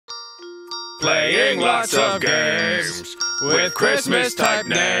Playing lots of games with Christmas-type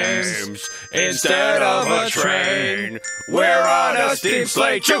names. Instead of a train, we're on a steam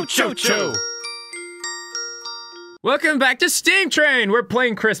sleigh. Choo-choo-choo! Welcome back to Steam Train! We're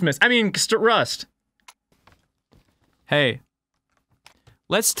playing Christmas. I mean, Rust. Hey.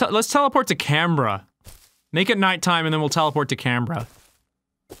 Let's teleport to Canberra. Make it nighttime and then we'll teleport to Canberra.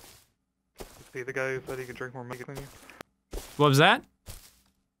 Is he the guy who said he could drink more milk than you? What was that?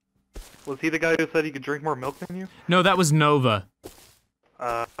 Was he the guy who said he could drink more milk than you? No, that was Nova.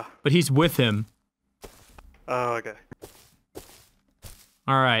 But he's with him. Oh, okay.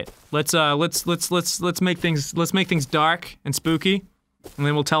 All right, let's make things dark and spooky, and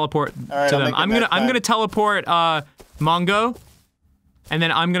then we'll teleport to them. I'm gonna teleport Mongo, and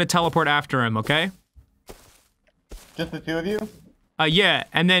then I'm gonna teleport after him. Okay? Just the two of you? Yeah,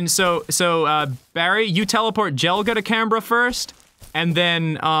 and then so Barry, you teleport Jelga to Canberra first, and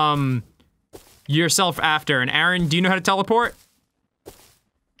then yourself after. And Aaron, do you know how to teleport?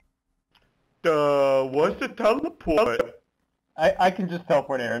 What's the teleport? I can just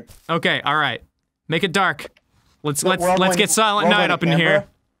teleport Aaron. Okay, all right. Make it dark. Let's get Silent Night up in here.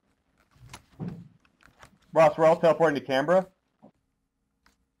 Ross, we're all teleporting to Canberra?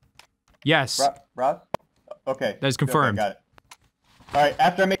 Yes. Ross? Okay. That is confirmed. Okay, got it. Alright,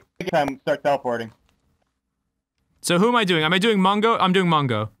 after I make time, start teleporting. So who am I doing? Am I doing Mongo? I'm doing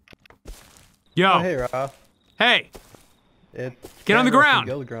Mongo. Yo. Oh, hey, Ross. Hey. It's get on the ground.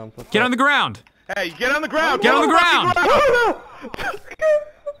 Get on the ground. Hey, get on the ground! Get on the ground!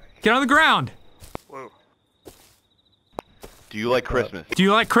 Get on the ground! Whoa. Do you like Christmas? Do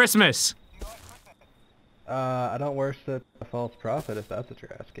you like Christmas? I don't worship a false prophet, if that's what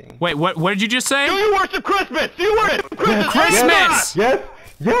you're asking. Wait, what did you just say? Do you worship Christmas? Do you worship Christmas? Christmas! Yes!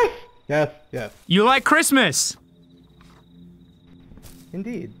 Yes! Yes! Yes. You like Christmas?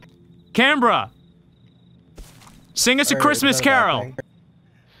 Indeed. Canberra! Sing us a Christmas carol!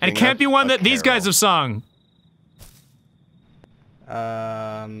 And it can't be one that these guys have sung.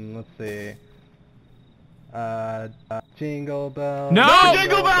 Let's see. Jingle bells. No! No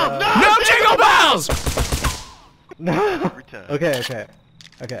jingle bells! No jingle bells! No! Okay.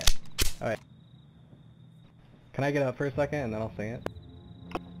 Alright. Can I get up for a second and then I'll sing it?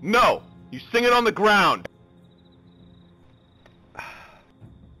 No! You sing it on the ground!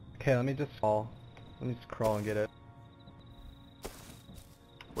 Okay, let me just crawl. Let me just crawl and get it.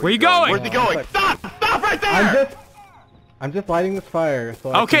 Where you going? Where's he going? Stop! Stop right there! I'm just lighting this fire.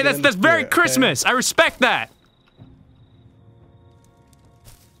 So I Okay, can get in that's the very spirit, Christmas. I respect that.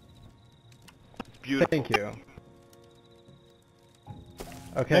 Beautiful. Thank you.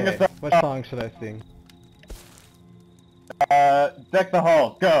 Okay, what song should I sing? Deck the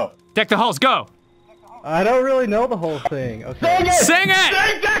halls, go! Deck the halls, go! I don't really know the whole thing. Okay. Sing it! Sing it!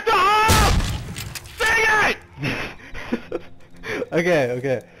 Sing Deck the halls! Sing it!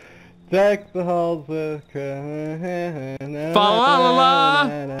 Okay. Deck the halls with Christmas. Fa la la la.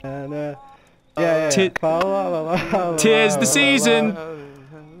 Yeah. Fa la la la. Tis the season.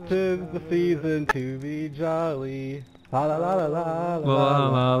 Tis the season to be jolly. La la la la la La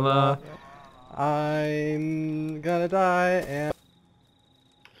la la. I'm gonna die and.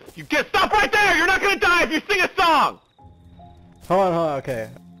 You get stop right there! You're not gonna die if you sing a song! Hold on, okay.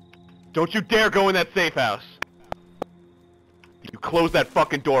 Don't you dare go in that safe house. You close that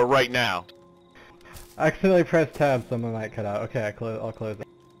fucking door right now. I accidentally pressed tab, someone might cut out. Okay, I'll close it.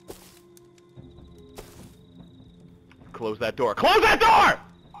 Close that door. Close that door!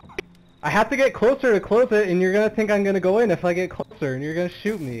 I have to get closer to close it, and you're gonna think I'm gonna go in if I get closer, and you're gonna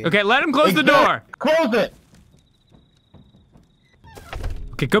shoot me. Okay, let him close the door. Close it!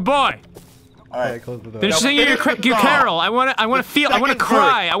 Okay, good boy. Alright, close the door. Finish singing your carol. I wanna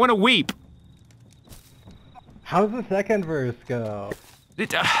cry. I wanna weep. How's the second verse go?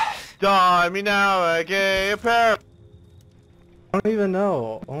 Dawn me now a gay pair. I don't even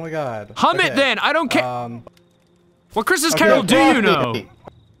know. Oh my god. Hum it then. I don't care. What Christmas carol do you know?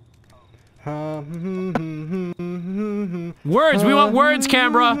 Words. We want words,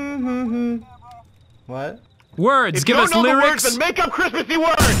 Canberra. What? Words. If Give you us don't know lyrics. The words, then make up Christmassy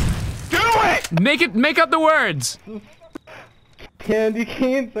words. Do it. Make up the words. Candy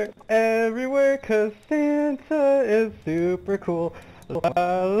canes are everywhere 'cause Santa is super cool. What do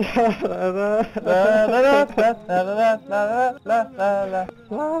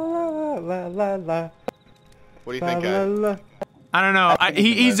you think, guys? I don't know.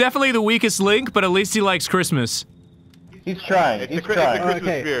 He's definitely the weakest link, but at least he likes Christmas. He's trying. He's trying. It's the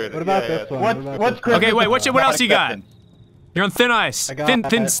Christmas spirit. What about this one? What's Christmas? Okay, wait. What else you got? You're on thin ice.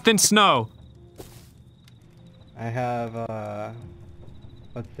 Thin snow. I have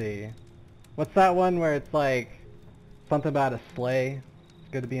let's see. What's that one where it's like something about a sleigh?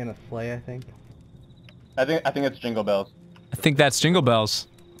 It's good to be in a sleigh, I think. I think it's Jingle Bells. I think that's Jingle Bells.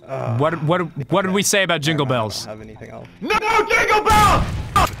 What did we say about Jingle Bells? I don't have anything else. No, Jingle Bells!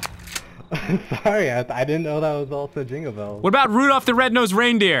 Sorry, I didn't know that was also Jingle Bells. What about Rudolph the Red-Nosed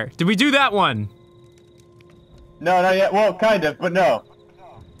Reindeer? Did we do that one? No, not yet. Well, kind of, but no.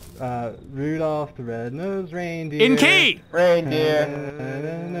 Rudolph the Red-Nosed Reindeer. In key! Reindeer.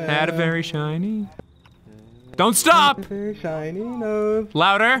 Had a very shiny... Don't stop! Very shiny nose.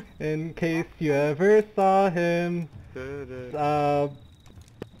 Louder. In case you ever saw him. Na,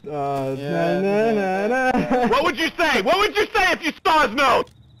 na, na, na. What would you say? What would you say if you saw his nose?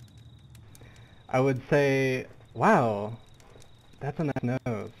 I would say, wow, that's a nice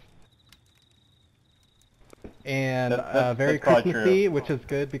nose. And very that's probably Christmassy, true. which is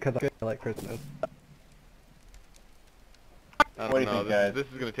good because I like Christmas. I What do don't you know. think, guys? This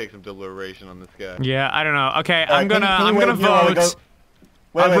is gonna take some deliberation on this guy. Yeah, I don't know. Okay, Can you I'm wait gonna here while we vote.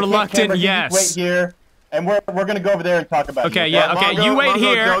 Wait, I'm wait, reluctant, Cameron, you yes. just wait here, and we're gonna go over there and talk about Okay, you. yeah, okay, Mongo, you wait Mongo,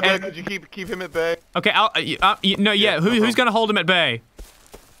 here, Joga, and- could you keep him at bay? Okay, no, yeah, no who's problem. gonna hold him at bay?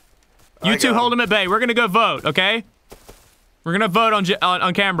 You I two got hold him. him at bay. We're gonna go vote, okay? We're gonna vote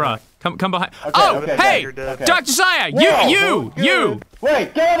on camera. Come behind. Okay, Oh, okay, hey, you're dead. okay. Dr. Saya, Whoa, you.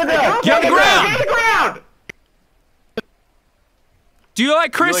 Wait, get on the ground! Get on the ground. Get on the ground! Do you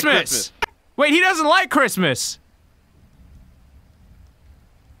like Do you like Christmas? Christmas? Wait, he doesn't like Christmas.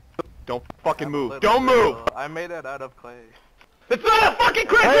 Don't fucking I'm a move. little Don't move! dreidel. I made it out of clay. It's not a fucking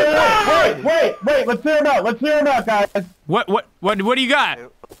Christmas Wait, time! wait, let's hear him out, guys! What do you got?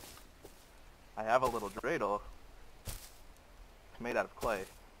 I have a little dreidel. It's made out of clay.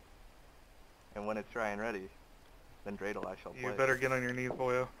 And when it's dry and ready, then dreidel I shall play. You better get on your knees,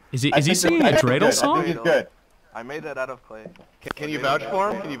 boyo. Is he I think singing a I think dreidel good. I song? think it's good. I made it out of clay. Can you vouch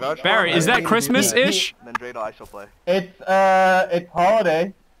for him? Can you vouch for Barry, him? is that Christmas-ish? Then dreidel I shall play. It's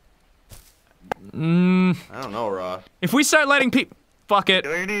holiday. I don't know, Ross. If we start letting people, fuck it.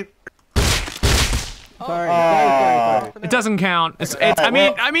 Get on your knees. Sorry. It doesn't count. I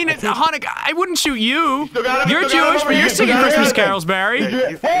mean, Hanukkah, I wouldn't shoot you. Still got him, You're still got him Jewish, over but here, you're still singing got him. Christmas carols, Barry.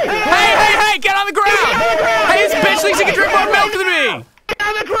 Hey! Hey, get on the ground! Hey, this bitch thinks he can drink more milk than me! Get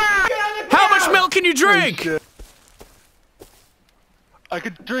on the ground! How much milk can you drink? I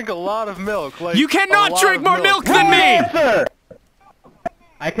could drink a lot of milk. Like You cannot drink more milk than me! Answer!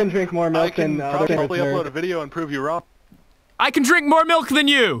 I can drink more I milk can than other probably kids. upload a video and prove you wrong. I can drink more milk than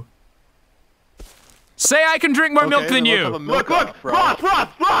you! Say I can drink more milk than you! Look,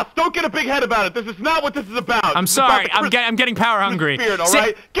 Ross, don't get a big head about it. This is not what this is about. I'm This is about sorry, the I'm getting power Christmas hungry. spirit, all Say-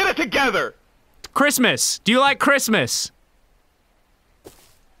 right? Get it together. Christmas. Do you like Christmas?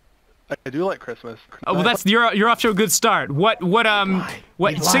 I do like Christmas. Oh, well, you're off to a good start. What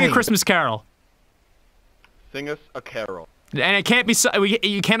sing a Christmas carol. Sing us a carol. And it can't be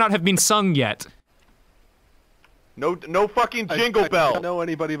you cannot have been sung yet. No fucking I jingle bell. don't know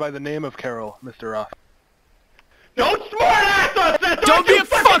anybody by the name of Carol, Mr. Ross. Don't smart ass us! Don't be a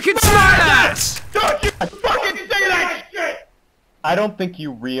fucking smartass! Don't you fucking say that shit! I don't think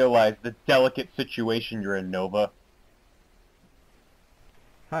you realize the delicate situation you're in, Nova.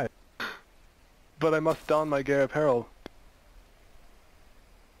 Hi. But I must don my gay apparel.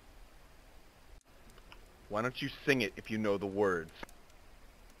 Why don't you sing it if you know the words?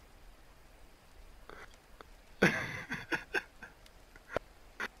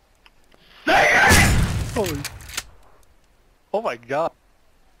 Holy. Oh my god.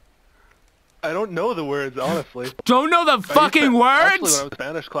 I don't know the words, honestly. Don't know the fucking Actually, when I words? was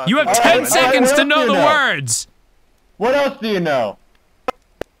Spanish class, You have All 10 right, seconds what to else know do the you know? words. What else do you know?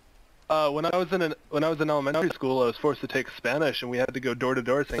 when I was in elementary school, I was forced to take Spanish, and we had to go door to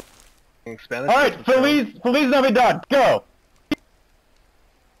door singing Spanish. Alright, Christmas carols. Feliz Navidad, go!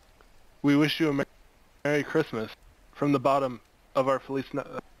 We wish you a Merry Christmas from the bottom of our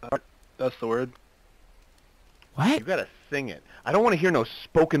heart. That's the word. What? You gotta sing it. I don't want to hear no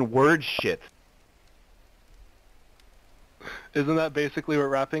spoken word shit. Isn't that basically what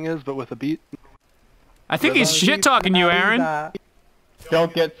rapping is, but with a beat? I think he's shit-talking you, Aaron.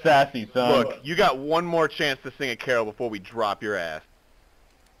 Don't get sassy, son. Look, you got one more chance to sing a carol before we drop your ass.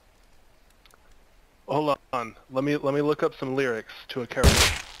 Hold on. Let me look up some lyrics to a carol.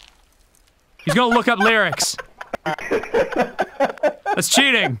 He's gonna look up lyrics. That's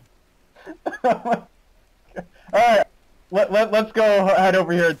cheating. Alright, let's go head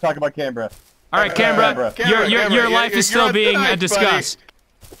over here and talk about Canberra. All right, Canberra, your life is still you're being on tonight, discussed.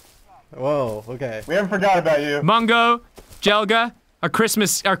 Whoa, okay. We haven't forgot about you. Mungo, Jelga, our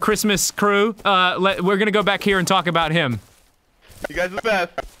Christmas crew. We're gonna go back here and talk about him. You guys are the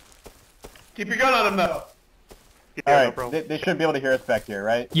best. Keep your gun on him, though. Alright, they should be able to hear us back here,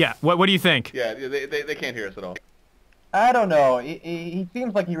 right? Yeah. What do you think? Yeah, they can't hear us at all. I don't know. He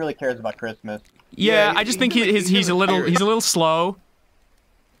seems like he really cares about Christmas. Yeah, I just think he's a little slow.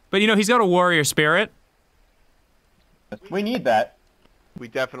 But you know, he's got a warrior spirit. We need that. We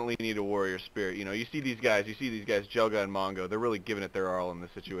definitely need a warrior spirit. You know, you see these guys, Jelga and Mongo. They're really giving it their all in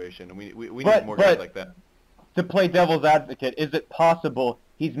this situation, and we need more guys like that. To play devil's advocate, is it possible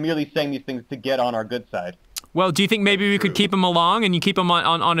he's merely saying these things to get on our good side? Well, do you think maybe we could keep him along and you keep him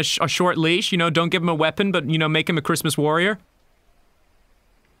on a short leash? You know, don't give him a weapon, but you know, make him a Christmas warrior.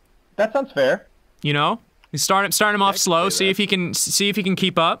 That sounds fair. You know, you start him off slow. See if he can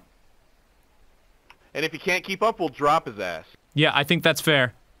keep up. And if he can't keep up, we'll drop his ass. Yeah, I think that's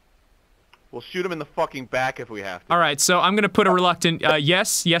fair. We'll shoot him in the fucking back if we have to. All right, so I'm gonna put a reluctant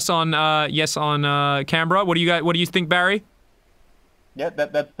yes on Canberra. What do you think, Barry? Yeah,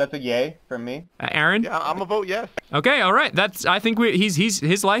 that's a yay from me. Aaron? Yeah, I'm a vote yes. Okay, all right. I think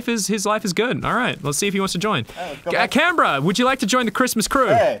his life is good. All right, let's see if he wants to join. Canberra, would you like to join the Christmas crew?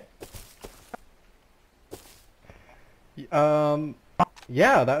 Hey.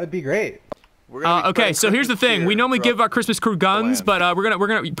 Yeah, that would be great. Okay, so here's the thing. We normally give our Christmas crew guns, but we're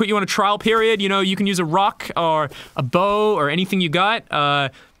gonna put you on a trial period. You know, you can use a rock or a bow or anything you got.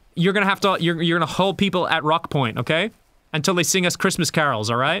 You're gonna hold people at rock point, okay? Until they sing us Christmas carols,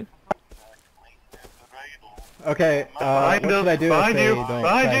 all right? Okay. What should I do if they don't?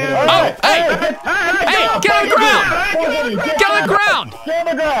 Oh, hey! Get on the ground! Get on the ground! Get on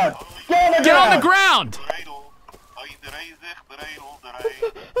the ground! Get on the ground!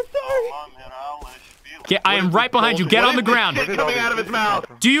 I am right behind you. Get on the ground. Coming out of his mouth.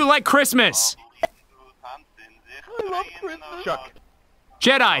 Do you like Christmas? I love Christmas. Chuck.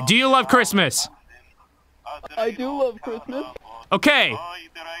 Jedi, do you love Christmas? I do love Christmas. Okay.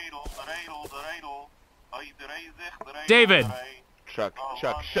 David. Chuck,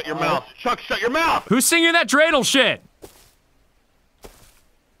 shut your mouth. Chuck, shut your mouth. Who's singing that dreidel shit?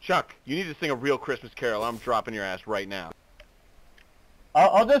 Chuck, you need to sing a real Christmas carol. I'm dropping your ass right now.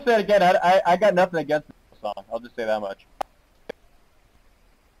 I'll just say it again. I got nothing against the song. I'll just say that much.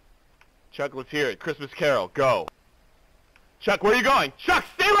 Chuck, let's hear it. Christmas carol, go. Chuck, where are you going? Chuck,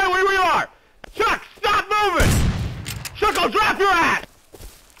 stay right where you are. Chuck, stop moving. Chuck, I'll drop your ass.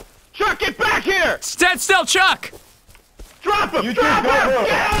 Chuck, get back here. Stand still, Chuck. Drop him. Drop him.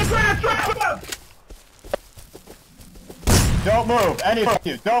 Get on the ground. Drop him. Don't move. Any of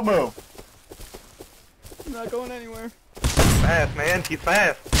you, don't move. I'm not going anywhere. Fast, man. He's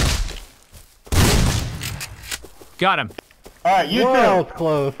fast. Got him. All right, you Wow, two. it's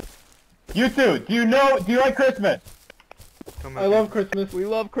close. You two. Do you like Christmas? I love Christmas. We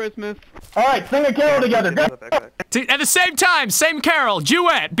love Christmas. All right, sing a carol together. Go. At the same time, same carol,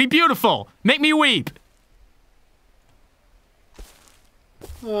 duet, be beautiful, make me weep.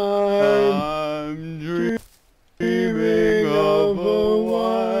 I'm dreaming of a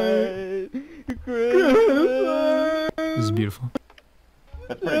white Christmas. This is beautiful.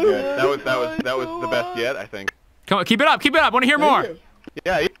 That's pretty good. That was the best yet, I think. Come on, keep it up, I want to hear more.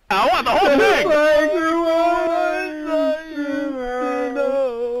 Yeah, I want the whole thing!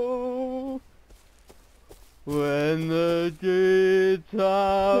 When the treetops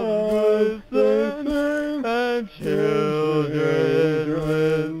glisten and children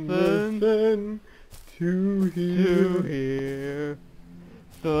listen to hear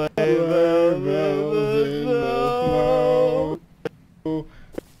sleigh bells in the snow.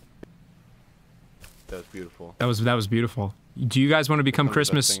 That was beautiful. That was beautiful. Do you guys want to become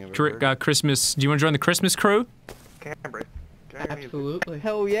Christmas? Do you want to join the Christmas crew? Canberra. Absolutely.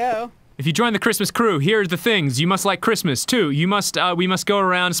 Hell yeah. If you join the Christmas crew, here's the things. You must like Christmas. 2, we must go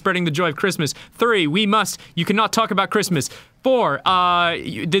around spreading the joy of Christmas. 3, you cannot talk about Christmas. 4,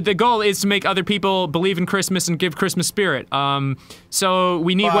 the goal is to make other people believe in Christmas and give Christmas spirit. So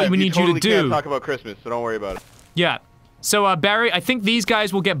we need what we need you to do. Can't talk about Christmas, so don't worry about it. Yeah. So Barry, I think these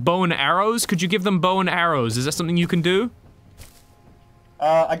guys will get bow and arrows. Could you give them bow and arrows? Is that something you can do?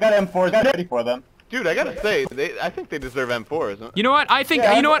 I got M4s ready for them. Dude, I gotta say, I think they deserve M4s. You know what? I think,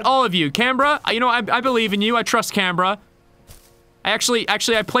 you know what, all of you. Canberra, you know, I believe in you. I trust Canberra. I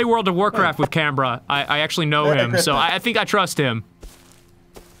play World of Warcraft with Canberra. I actually know him, so I think I trust him.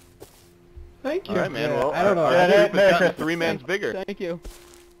 Thank you. All right, man. Yeah, Well, I don't know. Our 3 man's bigger. Thank you.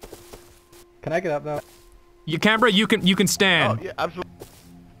 Can I get up now? Canberra, you can stand. Oh, yeah, absolutely.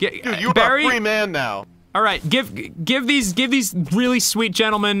 Dude, you're Barry, a free man now. All right, give these really sweet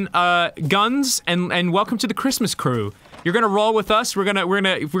gentlemen guns and welcome to the Christmas crew. You're gonna roll with us. We're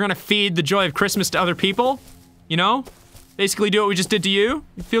gonna feed the joy of Christmas to other people. You know, basically do what we just did to you.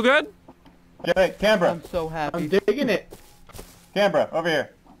 You feel good? Jay, Canberra. I'm so happy. I'm digging it. Canberra, over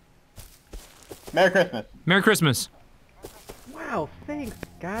here. Merry Christmas. Merry Christmas. Wow, thanks,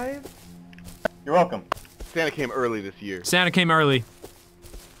 guys. You're welcome. Santa came early this year. Santa came early.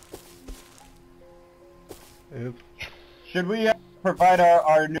 Oops. Should we provide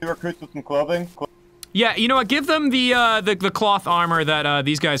our new recruits with some clothing? Yeah, you know what? Give them the cloth armor that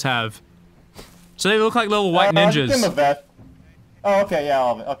these guys have. So they look like little white ninjas. Give them a vest. Oh, okay, yeah,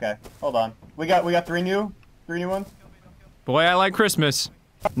 all of it. Okay, hold on. We got three new ones. Boy, I like Christmas.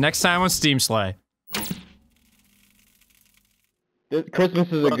 Next time on Steam Slay.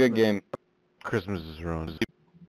 Christmas is a good game. Christmas is ruined.